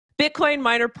Bitcoin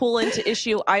miner Poolin to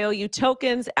issue IOU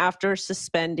tokens after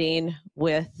suspending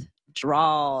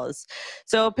withdrawals.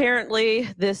 So apparently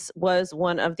this was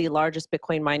one of the largest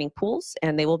Bitcoin mining pools,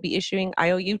 and they will be issuing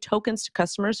IOU tokens to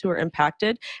customers who are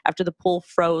impacted after the pool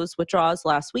froze withdrawals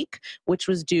last week, which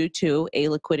was due to a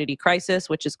liquidity crisis,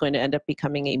 which is going to end up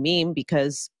becoming a meme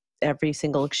because every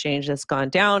single exchange that's gone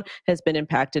down has been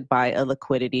impacted by a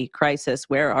liquidity crisis.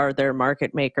 Where are their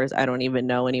market makers? I don't even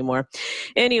know anymore.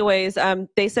 Anyways,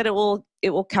 they said it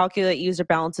will calculate user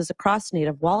balances across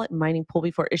native wallet and mining pool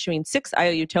before issuing 6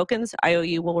 IOU tokens.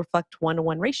 IOU will reflect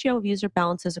 1-to-1 ratio of user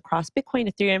balances across Bitcoin,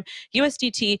 Ethereum,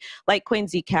 USDT, Litecoin,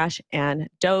 Zcash, and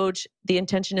Doge. The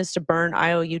intention is to burn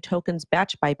IOU tokens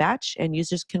batch by batch, and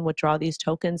users can withdraw these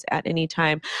tokens at any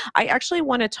time. I actually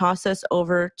want to toss us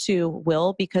over to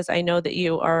Will because I know that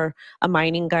you are a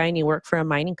mining guy and you work for a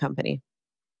mining company.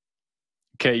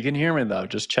 Okay, you can hear me though.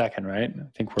 Just checking, right? I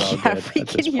think we're all good at this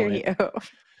point. We can hear you.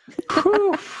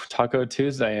 Whew, Taco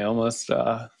Tuesday almost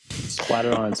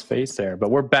splattered on its face there.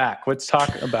 But we're back. Let's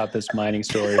talk about this mining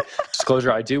story.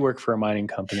 Disclosure, I do work for a mining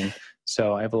company,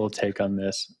 so I have a little take on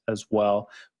this as well.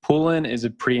 Poolin is a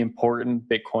pretty important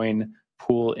Bitcoin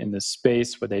pool in this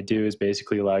space. What they do is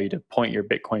basically allow you to point your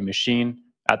Bitcoin machine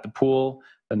at the pool,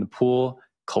 then the pool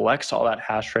collects all that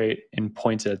hash rate and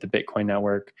points it at the Bitcoin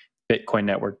network. Bitcoin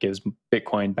network gives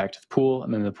Bitcoin back to the pool,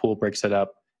 and then the pool breaks it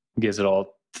up and gives it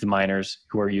all to the miners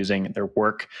who are using their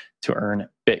work to earn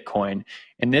Bitcoin.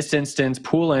 In this instance,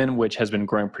 Poolin, which has been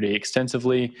growing pretty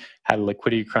extensively, had a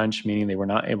liquidity crunch, meaning they were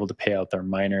not able to pay out their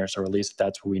miners, or at least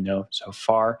that's what we know so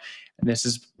far. And this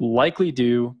is likely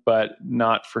due, but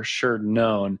not for sure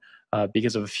known,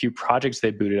 because of a few projects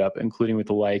they booted up, including with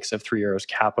the likes of 3 Arrows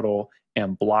Capital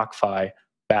and BlockFi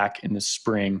back in the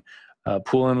spring.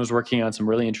 Poolin was working on some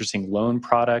really interesting loan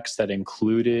products that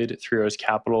included 3 Arrows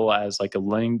Capital as like a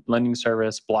lending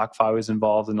service. BlockFi was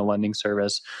involved in a lending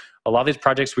service. A lot of these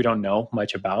projects we don't know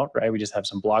much about, right? We just have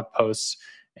some blog posts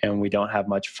and we don't have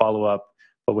much follow-up,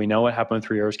 but we know what happened with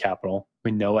 3 Arrows Capital.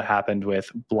 We know what happened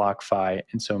with BlockFi.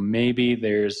 And so maybe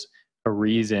there's a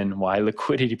reason why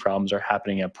liquidity problems are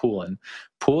happening at Poolin.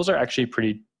 Pools are actually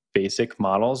pretty basic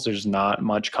models. There's not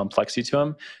much complexity to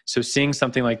them. So seeing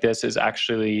something like this is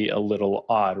actually a little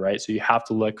odd, right? So you have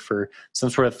to look for some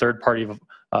sort of third-party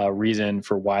reason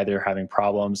for why they're having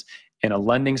problems. And a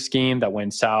lending scheme that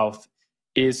went south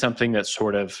is something that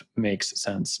sort of makes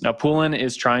sense. Now, Poolin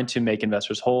is trying to make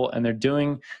investors whole, and they're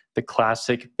doing the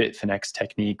classic Bitfinex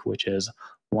technique, which is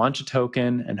launch a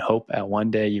token and hope at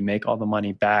one day you make all the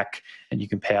money back and you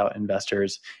can pay out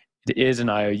investors. It is an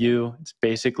IOU. It's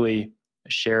basically a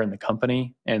share in the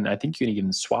company. And I think you can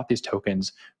even swap these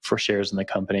tokens for shares in the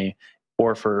company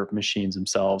or for machines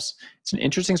themselves. It's an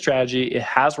interesting strategy. It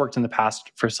has worked in the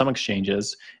past for some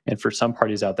exchanges and for some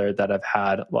parties out there that have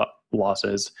had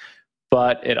losses,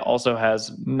 but it also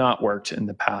has not worked in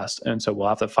the past. And so we'll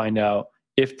have to find out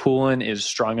if Poolin is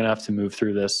strong enough to move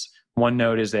through this. One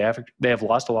note is they have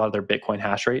lost a lot of their Bitcoin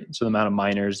hash rate. So the amount of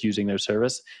miners using their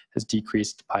service has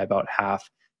decreased by about half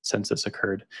since this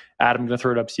occurred. Adam, I'm going to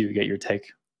throw it up to you to get your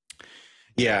take.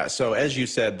 Yeah, so as you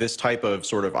said, this type of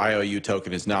sort of IOU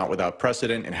token is not without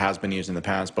precedent. It has been used in the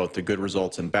past, both to good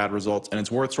results and bad results. And it's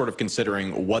worth sort of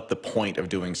considering what the point of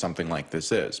doing something like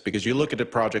this is. Because you look at a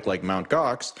project like Mt.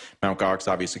 Gox. Mt. Gox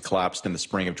obviously collapsed in the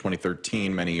spring of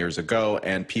 2013, many years ago.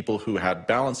 And people who had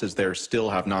balances there still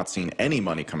have not seen any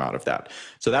money come out of that.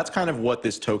 So that's kind of what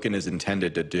this token is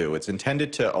intended to do. It's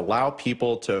intended to allow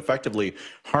people to effectively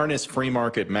harness free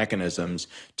market mechanisms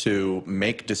to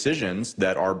make decisions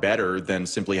that are better than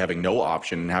simply having no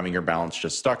option and having your balance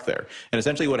just stuck there. And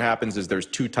essentially what happens is there's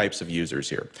two types of users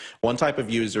here. One type of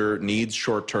user needs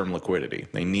short-term liquidity.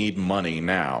 They need money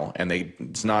now, and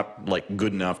it's not like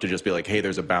good enough to just be like, hey,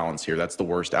 there's a balance here. That's the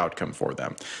worst outcome for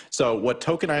them. So what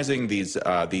tokenizing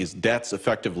these debts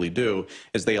effectively do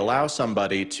is they allow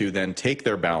somebody to then take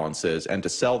their balances and to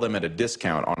sell them at a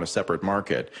discount on a separate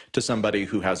market to somebody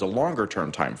who has a longer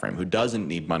term time frame, who doesn't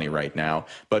need money right now,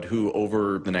 but who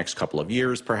over the next couple of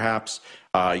years perhaps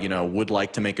would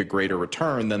like to make a greater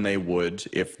return than they would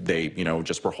if they,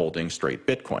 just were holding straight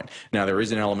Bitcoin. Now, there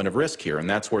is an element of risk here, and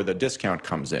that's where the discount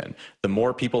comes in. The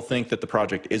more people think that the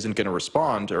project isn't going to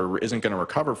respond or isn't going to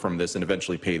recover from this and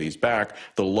eventually pay these back,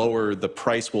 the lower the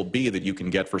price will be that you can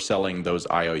get for selling those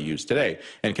IOUs today.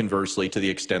 And conversely, to the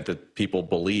extent that people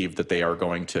believe that they are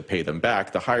going to pay them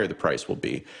back, the higher the price will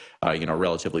be,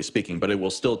 relatively speaking. But it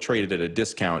will still trade it at a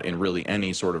discount in really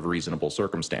any sort of reasonable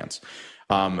circumstance.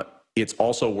 it's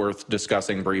also worth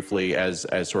discussing briefly, as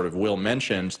sort of Will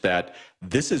mentioned, that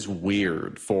this is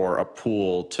weird for a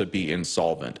pool to be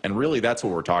insolvent. And really, that's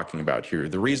what we're talking about here.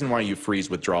 The reason why you freeze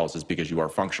withdrawals is because you are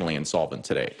functionally insolvent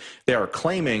today. They are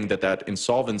claiming that that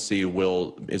insolvency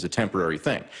is a temporary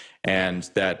thing, and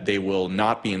that they will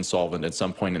not be insolvent at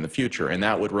some point in the future. And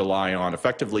that would rely on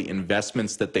effectively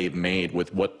investments that they've made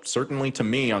with what certainly to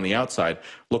me on the outside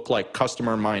look like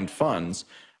customer mined funds,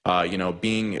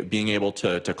 being able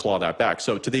to claw that back.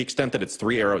 So to the extent that it's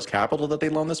Three Arrows Capital that they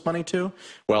loan this money to,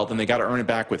 well, then they got to earn it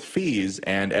back with fees.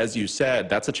 And as you said,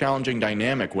 that's a challenging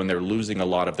dynamic when they're losing a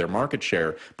lot of their market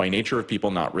share by nature of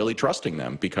people not really trusting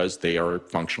them because they are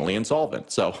functionally insolvent.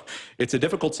 So it's a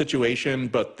difficult situation,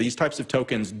 but these types of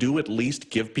tokens do at least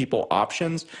give people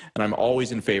options. And I'm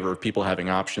always in favor of people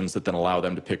having options that then allow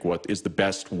them to pick what is the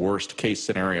best, worst case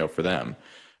scenario for them.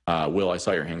 Will, I saw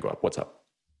your hand go up. What's up?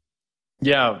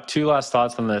 Yeah, two last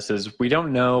thoughts on this is we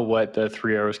don't know what the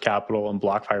Three Arrows Capital and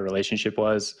BlockFi relationship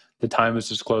was. The time was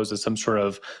disclosed as some sort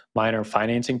of miner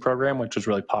financing program, which was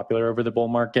really popular over the bull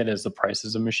market as the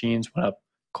prices of machines went up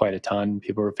quite a ton.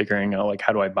 People were figuring out, like,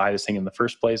 how do I buy this thing in the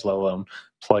first place, let alone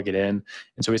plug it in?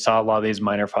 And so we saw a lot of these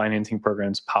miner financing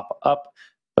programs pop up,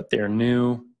 but they're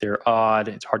new, they're odd,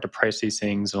 it's hard to price these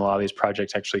things, and a lot of these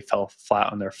projects actually fell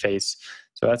flat on their face.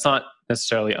 So that's not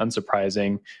necessarily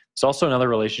unsurprising. There's also another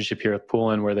relationship here with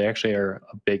Poolin where they actually are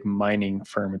a big mining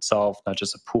firm itself, not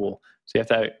just a pool. So you have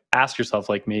to ask yourself,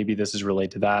 like, maybe this is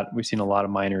related to that. We've seen a lot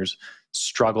of miners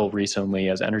struggle recently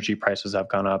as energy prices have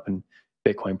gone up and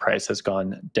Bitcoin price has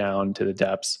gone down to the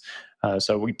depths.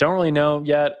 So we don't really know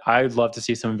yet. I'd love to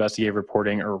see some investigative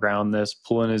reporting around this.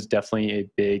 Poolin is definitely a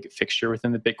big fixture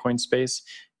within the Bitcoin space.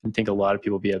 And I think a lot of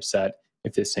people will be upset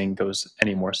if this thing goes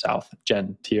any more south.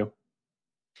 Jen, to you.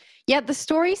 Yeah, the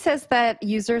story says that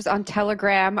users on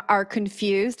Telegram are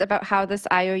confused about how this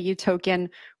IOU token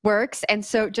works. And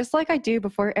so just like I do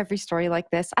before every story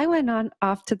like this, I went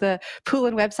off to the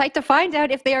Poolin website to find out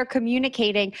if they are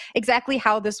communicating exactly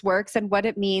how this works and what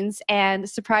it means. And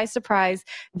surprise, surprise,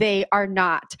 they are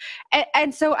not.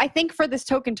 And so I think for this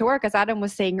token to work, as Adam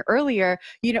was saying earlier,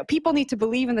 people need to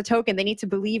believe in the token. They need to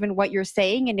believe in what you're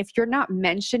saying. And if you're not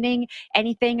mentioning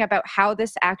anything about how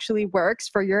this actually works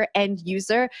for your end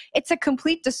user, it's a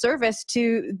complete disservice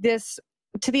to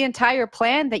the entire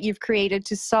plan that you've created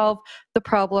to solve the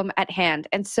problem at hand.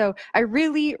 And so I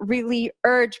really, really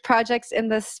urge projects in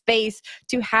this space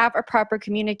to have a proper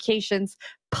communications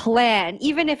plan,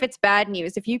 even if it's bad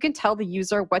news. If you can tell the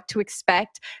user what to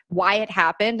expect, why it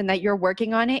happened, and that you're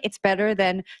working on it, it's better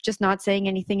than just not saying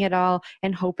anything at all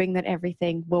and hoping that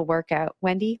everything will work out.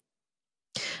 Wendy?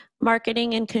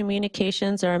 Marketing and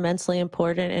communications are immensely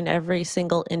important in every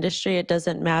single industry. It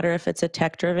doesn't matter if it's a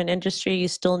tech-driven industry, you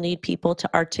still need people to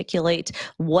articulate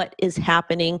what is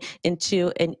happening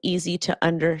into an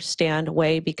easy-to-understand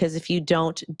way, because if you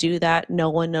don't do that, no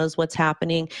one knows what's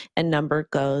happening and number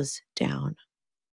goes down.